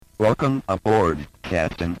Welcome aboard,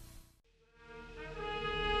 Captain.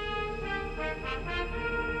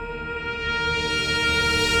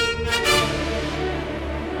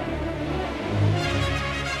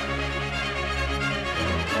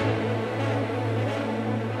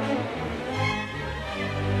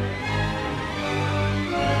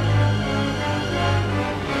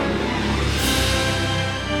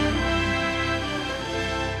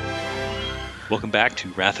 Welcome back to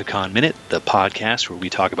Wrath of Khan Minute, the podcast where we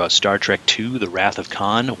talk about Star Trek II, The Wrath of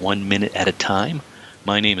Khan, 1 minute at a time.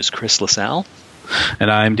 My name is Chris LaSalle. And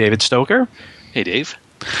I'm David Stoker. Hey, Dave.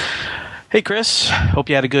 Hey, Chris. Hope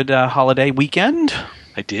you had a good holiday weekend.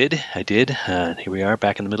 I did. Here we are,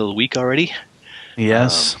 back in the middle of the week already.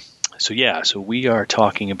 Yes. So we are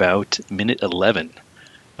talking about minute 11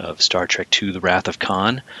 of Star Trek II, The Wrath of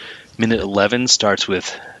Khan. Minute 11 starts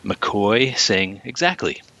with McCoy saying,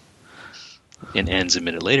 "Exactly," and ends a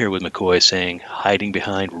minute later with McCoy saying, "Hiding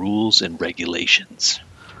behind rules and regulations."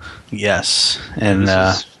 Yes, and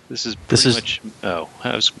this is pretty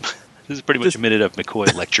much a minute of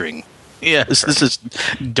McCoy lecturing. Yes, this is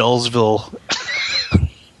Dullsville.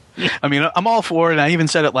 I mean, I'm all for it, and I even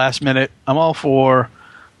said it last minute. I'm all for,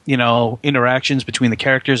 interactions between the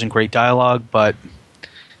characters and great dialogue, but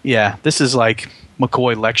yeah, this is like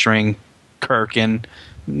McCoy lecturing Kirk, and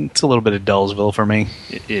it's a little bit of Dullsville for me.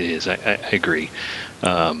 It is. I agree.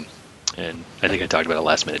 And I think I talked about it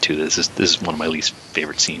last minute too. This is one of my least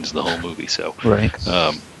favorite scenes in the whole movie. So right.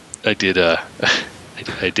 I did as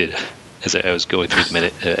I was going through the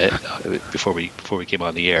minute before we came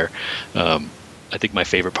on the air. I think my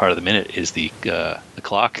favorite part of the minute is the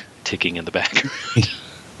clock ticking in the background.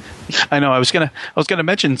 I know. I was gonna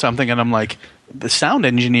mention something, and I'm like, the sound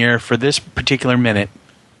engineer for this particular minute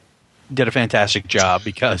did a fantastic job,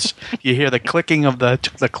 because you hear the clicking of the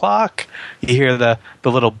clock, you hear the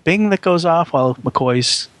little bing that goes off while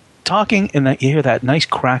McCoy's talking, and then you hear that nice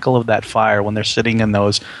crackle of that fire when they're sitting in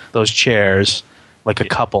those chairs like a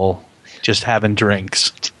couple just having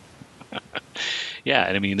drinks. Yeah,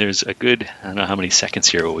 and I mean, there's a good, I don't know how many seconds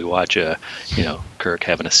here where we watch Kirk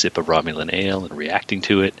having a sip of Romulan ale and reacting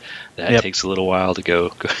to it. That takes a little while to go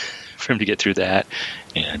for him to get through that,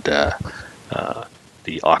 and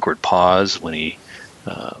the awkward pause when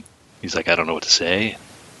he's like, "I don't know what to say."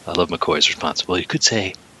 I love McCoy's response. Well, you could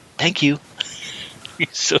say, "Thank you." He's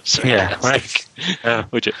so sarcastic,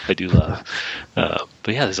 which I do love. But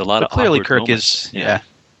yeah, there's a lot of clearly awkward Kirk moments. is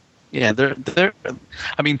They're.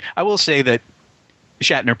 I mean, I will say that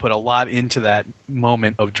Shatner put a lot into that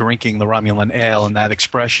moment of drinking the Romulan ale, and that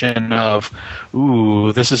expression of,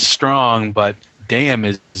 "Ooh, this is strong, but damn,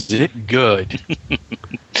 is it good?"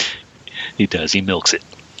 He does. He milks it.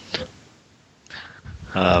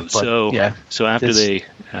 So after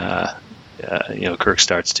Kirk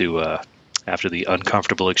starts to after the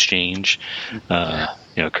uncomfortable exchange,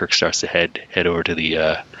 Kirk starts to head over to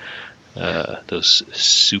the those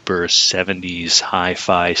super 70s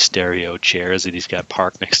hi-fi stereo chairs that he's got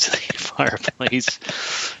parked next to the fireplace.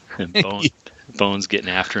 And Bones getting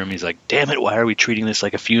after him. He's like, "Damn it! Why are we treating this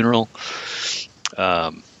like a funeral?"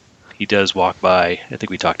 He does walk by. I think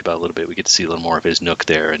we talked about it a little bit. We get to see a little more of his nook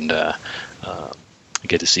there, and we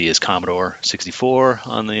get to see his Commodore 64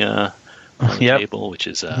 on the table, which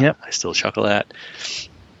is I still chuckle at.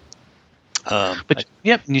 And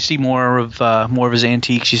you see more of his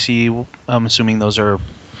antiques. You see, I'm assuming those are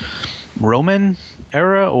Roman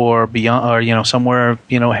era or beyond, or somewhere,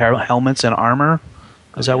 helmets and armor.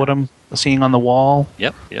 Is that what I'm seeing on the wall?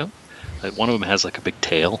 Yep. One of them has like a big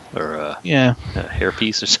tail or a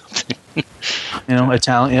hairpiece or something.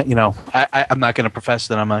 Italian. I'm not going to profess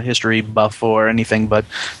that I'm a history buff or anything, but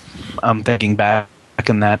I'm thinking back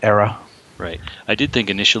in that era. Right. I did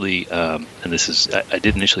think initially, I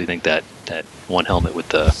did initially think that one helmet with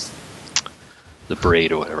the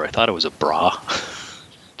braid or whatever, I thought it was a bra,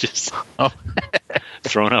 just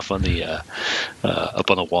thrown up on the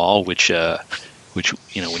up on the wall, which when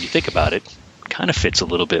you think about it, kind of fits a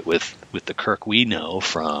little bit with the Kirk we know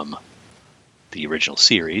from the original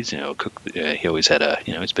series. Cook, he always had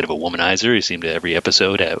he's a bit of a womanizer. He seemed to every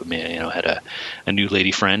episode had a new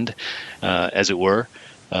lady friend, as it were.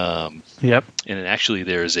 And then actually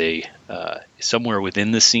there's a somewhere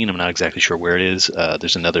within the scene, I'm not exactly sure where it is,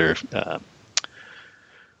 there's another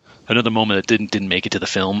moment that didn't make it to the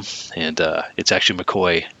film, and it's actually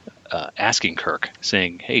McCoy asking Kirk,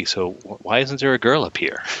 saying, "Hey, so why isn't there a girl up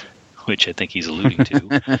here?" Which I think he's alluding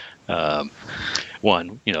to.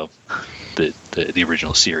 One, the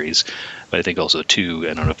original series, but I think also two,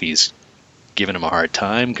 I don't know if he's giving him a hard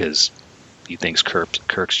time because he thinks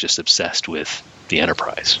Kirk's just obsessed with the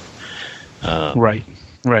Enterprise. Right.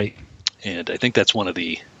 And I think that's one of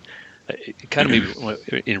the it kind of made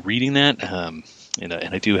me, in reading that, and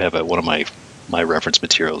I do have one of my reference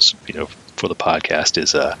materials, for the podcast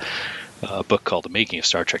is a book called The Making of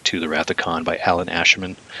Star Trek II: The Wrath of Khan by Alan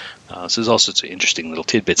Asherman. So there's all sorts of interesting little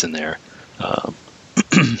tidbits in there.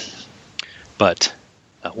 But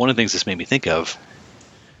one of the things this made me think of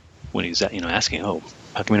when he's asking, "Oh,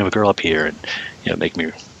 how come we have a girl up here?" and make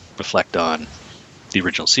me reflect on the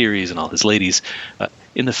original series and all his ladies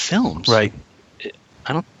in the films. Right.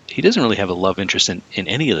 He doesn't really have a love interest in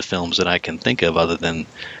any of the films that I can think of, other than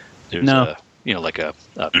there's like a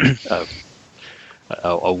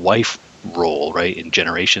wife role, right, in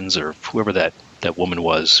Generations, or whoever that woman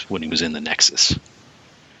was when he was in the Nexus,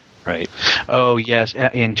 right? Oh yes,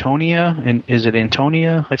 Antonia, and is it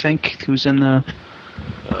Antonia? I think who's in the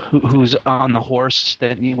who's on the horse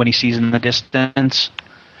that when he sees in the distance.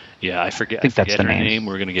 Yeah, I forget her name.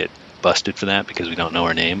 We're gonna get busted for that because we don't know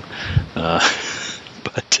her name.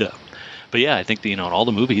 But yeah, I think in all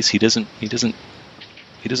the movies he doesn't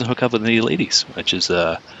hook up with any ladies, which is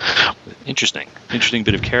interesting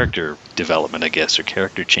bit of character development, I guess, or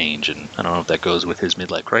character change, and I don't know if that goes with his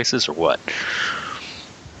midlife crisis or what.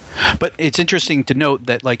 But it's interesting to note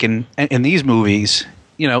that, like in these movies,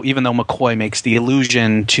 even though McCoy makes the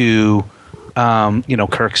allusion to,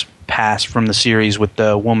 Kirk's past from the series with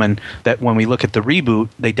the woman, that when we look at the reboot,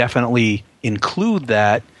 they definitely include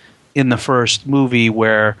that in the first movie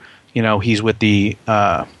where, he's with the,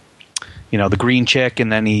 the green chick, and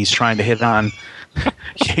then he's trying to hit on,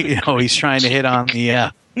 he's trying to hit on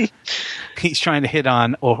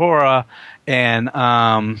Uhura, and,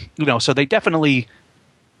 so they definitely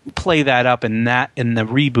play that up in the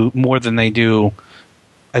reboot more than they do.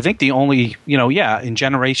 I think the only, in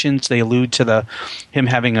Generations they allude to him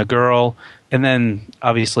having a girl, and then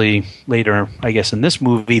obviously later, I guess in this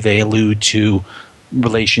movie they allude to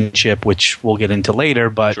relationship, which we'll get into later.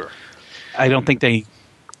 But sure. I don't think they.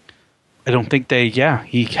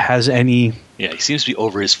 He has any. Yeah, he seems to be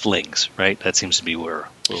over his flings, right? That seems to be where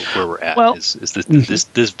we're at. Well, is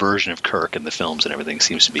this version of Kirk in the films and everything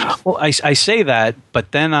seems to be. Well, I say that,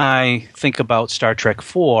 but then I think about Star Trek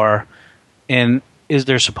IV, and is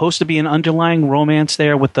there supposed to be an underlying romance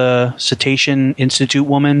there with the Cetacean Institute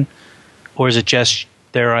woman, or is it just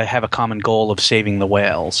I have a common goal of saving the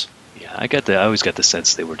whales? Yeah, I always got the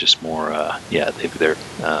sense they were just more. They're.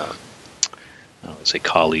 I don't say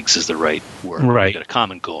colleagues is the right word. Right. They've got a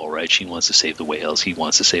common goal, right? She wants to save the whales. He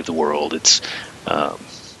wants to save the world. It's so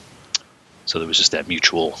there was just that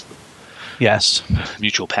mutual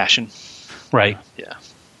passion. Right. Yeah.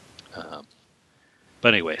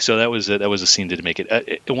 But anyway, so that was a scene to make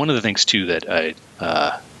it. One of the things too that I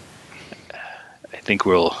think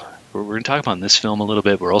we're going to talk about in this film a little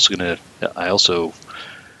bit. I also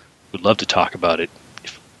would love to talk about it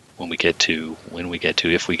if we get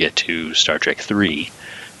to Star Trek 3.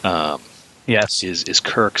 Yes, is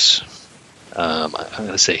Kirk's. I'm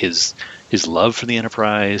going to say his love for the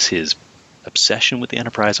Enterprise, his obsession with the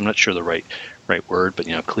Enterprise. I'm not sure the right word, but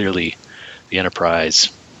clearly the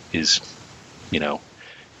Enterprise is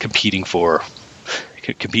competing for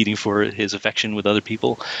his affection with other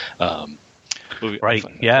people. Right.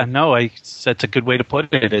 Yeah. No. That's a good way to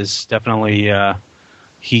put it. Is definitely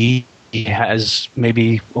he has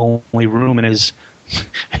maybe only room in his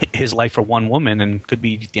life for one woman, and could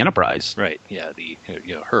be the Enterprise. Right. Yeah. The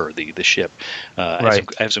ship. Right.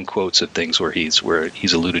 I have some quotes of things where he's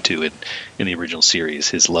alluded to in the original series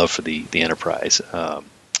his love for the Enterprise.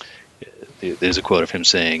 There's a quote of him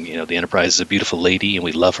saying, the Enterprise is a beautiful lady and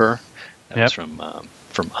we love her. That was from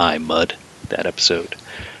I, Mud, that episode.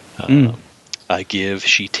 I give,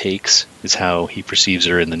 she takes is how he perceives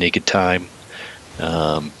her in The Naked Time.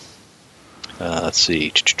 Let's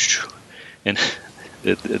see. And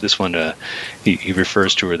this one, he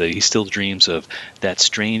refers to her that he still dreams of that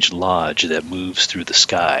strange lodge that moves through the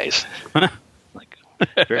skies. Like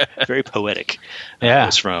very, very poetic. Yeah.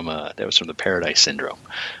 That was from the Paradise Syndrome.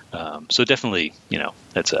 So definitely,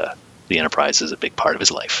 that's the Enterprise is a big part of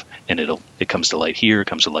his life, and it comes to light here, it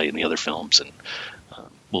comes to light in the other films, and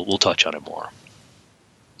we'll touch on it more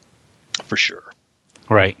for sure.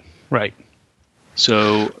 Right.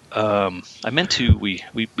 So I meant to we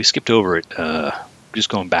skipped over it, just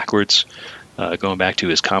going backwards, going back to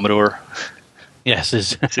his Commodore. Yes,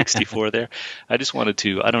 his 64 there. I just wanted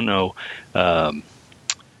to. I don't know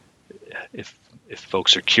if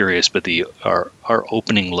folks are curious, but our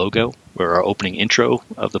opening logo or our opening intro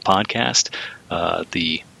of the podcast,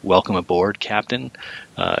 the "Welcome Aboard, Captain."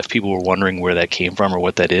 If people were wondering where that came from or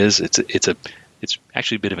what that is, it's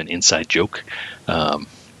actually a bit of an inside joke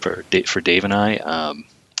for Dave and I.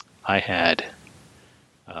 I had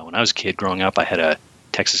when I was a kid growing up, I had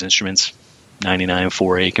Texas Instruments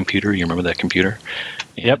 99-4A computer. You remember that computer?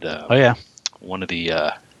 And, Yep. Oh yeah. One of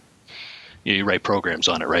the you write programs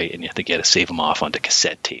on it, right? And you think you had to save them off onto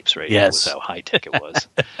cassette tapes, right? Yes. That was how high tech it was.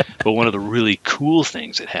 But one of the really cool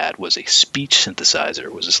things it had was a speech synthesizer.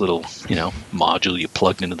 It was this little, module you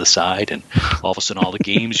plugged into the side, and all of a sudden, all the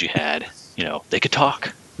games you had, they could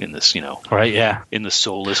talk in this, right, yeah, in the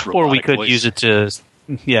soulless robotic or we could voice. use it to,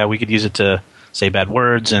 we could use it to say bad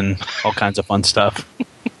words and all kinds of fun stuff.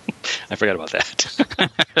 I forgot about that.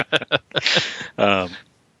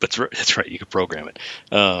 That's right. You could program it.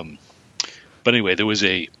 But anyway, there was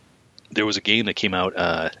a game that came out.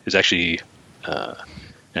 It was actually an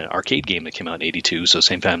arcade game that came out in '82. So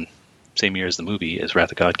same year as the movie, as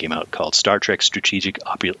Wrath of God came out, called Star Trek Strategic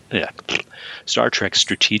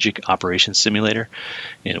Operations Simulator,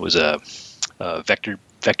 and it was a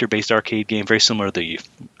vector-based arcade game, very similar to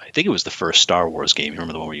I think it was the first Star Wars game. You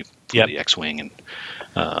remember the one where you flew the X-wing and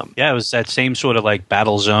it was that same sort of like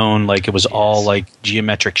battle zone. Like it was all like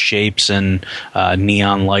geometric shapes and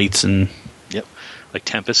neon lights and. Yep, like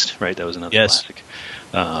Tempest, right? That was another classic.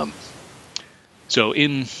 So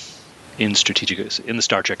in the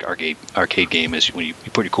Star Trek arcade game is when you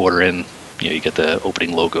put your quarter in, you get the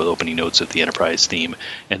opening logo, the opening notes of the Enterprise theme,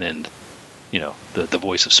 and then the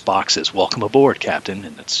voice of Spock says, "Welcome aboard, Captain,"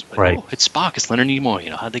 and it's like, right. Oh, it's Spock, it's Leonard Nimoy.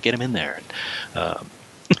 How'd they get him in there? And,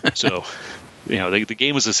 so the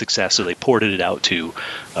game was a success, so they ported it out to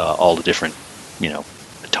all the different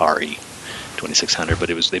Atari 2600, but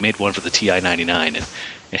they made one for the TI-99,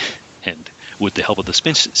 and with the help of the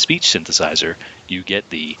speech synthesizer, you get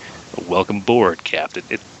the "Welcome aboard, Captain."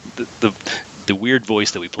 The weird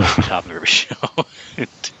voice that we play at the top of every show.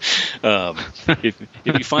 If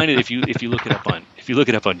you find it, if you look it up on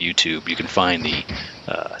YouTube, you can find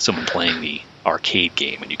someone playing the arcade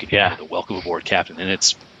game, and you can hear the "Welcome aboard, Captain," and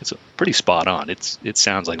it's pretty spot on. It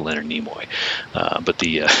sounds like Leonard Nimoy, but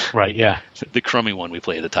the the crummy one we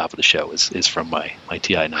play at the top of the show is from my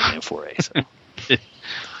TI-99-4A. So.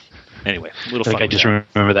 Anyway, a little fun. I just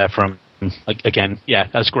remember that from again,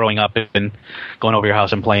 us growing up and going over your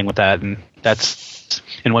house and playing with that, and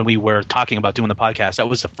when we were talking about doing the podcast, that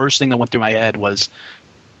was the first thing that went through my head was,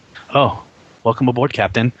 "Oh, welcome aboard,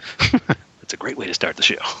 Captain." That's a great way to start the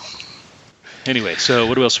show. Anyway, so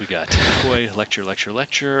what else we got? McCoy,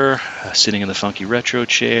 lecture, sitting in the funky retro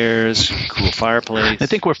chairs, cool fireplace. I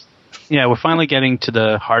think we're finally getting to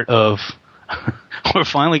the heart of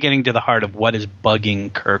what is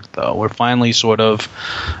bugging Kirk, though. We're finally sort of,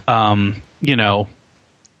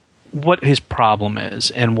 what his problem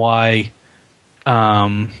is and why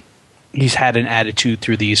he's had an attitude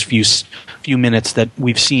through these few minutes that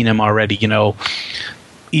we've seen him already,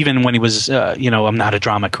 even when he was, I'm not a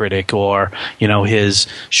drama critic, or, his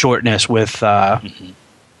shortness with,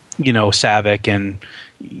 Savick, and,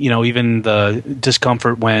 even the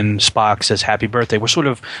discomfort when Spock says happy birthday.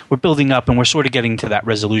 We're building up, and we're sort of getting to that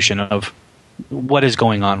resolution of what is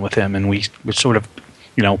going on with him. And we're sort of,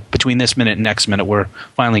 between this minute and next minute, we're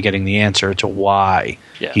finally getting the answer to why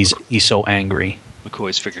he's so angry.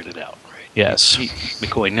 McCoy's figured it out, right? Yes.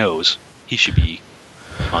 McCoy knows he should be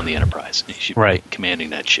on the Enterprise. He should be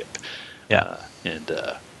commanding that ship. Yeah. And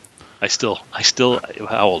I still,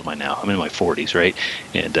 how old am I now? I'm in my 40s, right?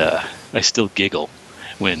 And I still giggle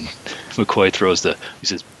when McCoy he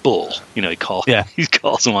says bull. He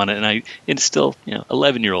calls him on it, and it's still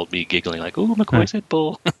 11-year-old me giggling like, "Oh, McCoy said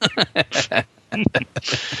bull."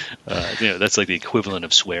 That's like the equivalent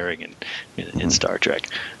of swearing in Star Trek.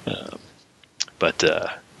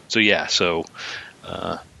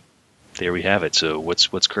 There we have it. So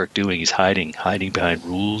what's Kirk doing? He's hiding behind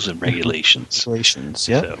rules and regulations.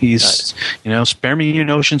 Yep. So, he's spare me your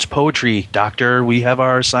notions, poetry, Doctor. We have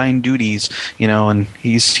our assigned duties. And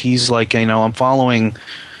he's like, I'm following,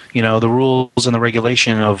 the rules and the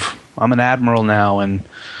regulation of I'm an admiral now, and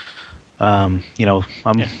I'm.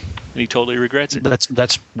 And he totally regrets it.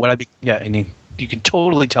 That's what and you can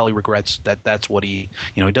totally tell he regrets that. That's what he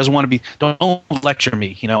doesn't want to be. Don't lecture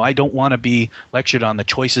me. I don't want to be lectured on the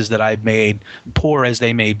choices that I've made, poor as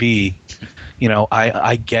they may be.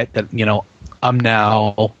 I get that. I'm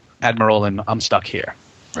now admiral and I'm stuck here.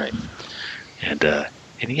 Right. And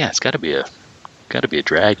it's got to be a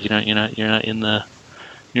drag. You're not in the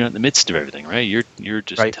midst of everything, right? You're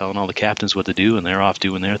just telling all the captains what to do, and they're off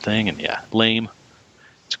doing their thing. And lame.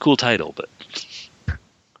 It's a cool title, but.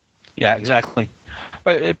 Yeah, exactly.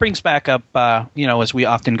 But it brings back up, as we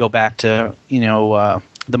often go back to, the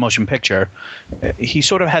motion picture, he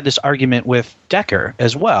sort of had this argument with Decker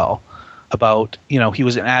as well about, he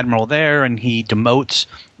was an admiral there and he demotes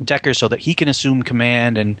Decker so that he can assume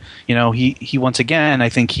command. And, he once again, I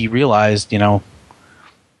think he realized,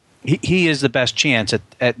 he is the best chance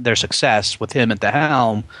at their success with him at the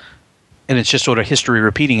helm. And it's just sort of history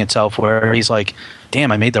repeating itself where he's like,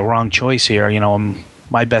 damn, I made the wrong choice here.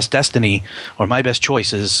 My best destiny or my best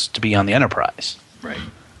choice is to be on the Enterprise. Right.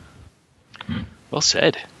 Well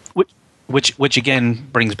said. Which again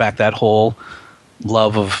brings back that whole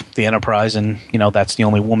love of the Enterprise and, that's the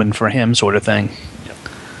only woman for him sort of thing. Yep.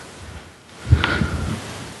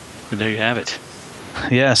 And there you have it.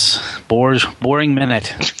 Yes. Boring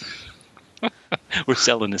minute. We're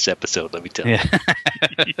selling this episode, let me tell you.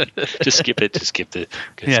 Just skip it. Skip it.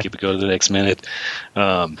 Go to the next minute.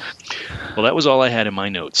 Well, that was all I had in my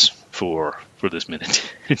notes for this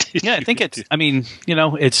minute. Yeah, I think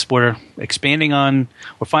we're expanding on.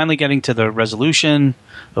 We're finally getting to the resolution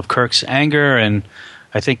of Kirk's anger, and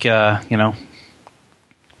I think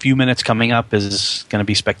few minutes coming up is going to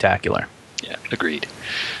be spectacular. Yeah, agreed.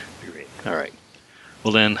 All right.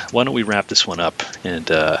 Well, then, why don't we wrap this one up and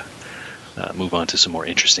move on to some more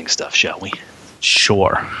interesting stuff, shall we?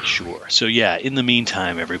 Sure. So, yeah, in the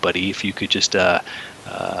meantime, everybody, if you could just help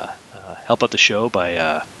out the show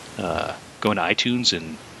by going to iTunes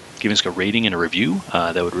and giving us a rating and a review,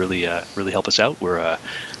 that would really help us out.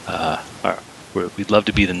 We'd love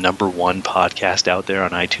to be the number one podcast out there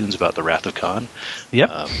on iTunes about the Wrath of Khan.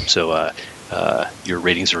 Yep. So your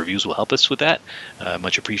ratings and reviews will help us with that.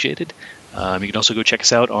 Much appreciated. You can also go check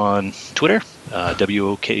us out on Twitter,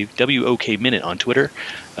 WOK Minute on Twitter.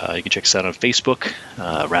 You can check us out on Facebook,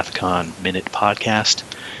 Wrath of Khan Minute Podcast.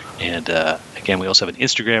 And again, we also have an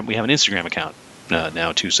Instagram. We have an Instagram account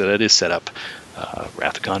now too, so that is set up.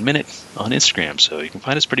 Wrath of Khan Minute on Instagram, so you can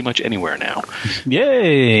find us pretty much anywhere now.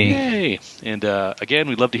 Yay! And again,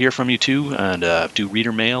 we'd love to hear from you too, and do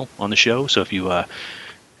reader mail on the show. So if you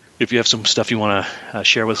have some stuff you want to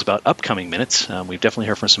share with us about upcoming minutes, we've definitely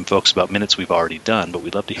heard from some folks about minutes we've already done, but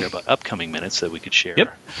we'd love to hear about upcoming minutes that we could share.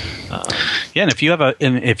 Yep. And if you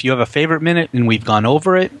have a favorite minute and we've gone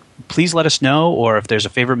over it, please let us know. Or if there's a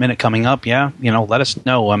favorite minute coming up, let us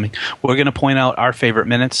know. I mean, we're going to point out our favorite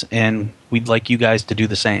minutes, and we'd like you guys to do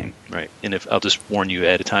the same. Right. And if I'll just warn you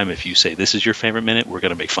ahead of time, if you say this is your favorite minute, we're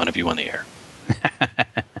going to make fun of you on the air.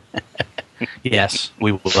 Yes,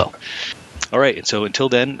 we will. All right, and so until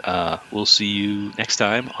then, we'll see you next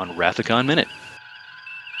time on Wrath of Khan Minute.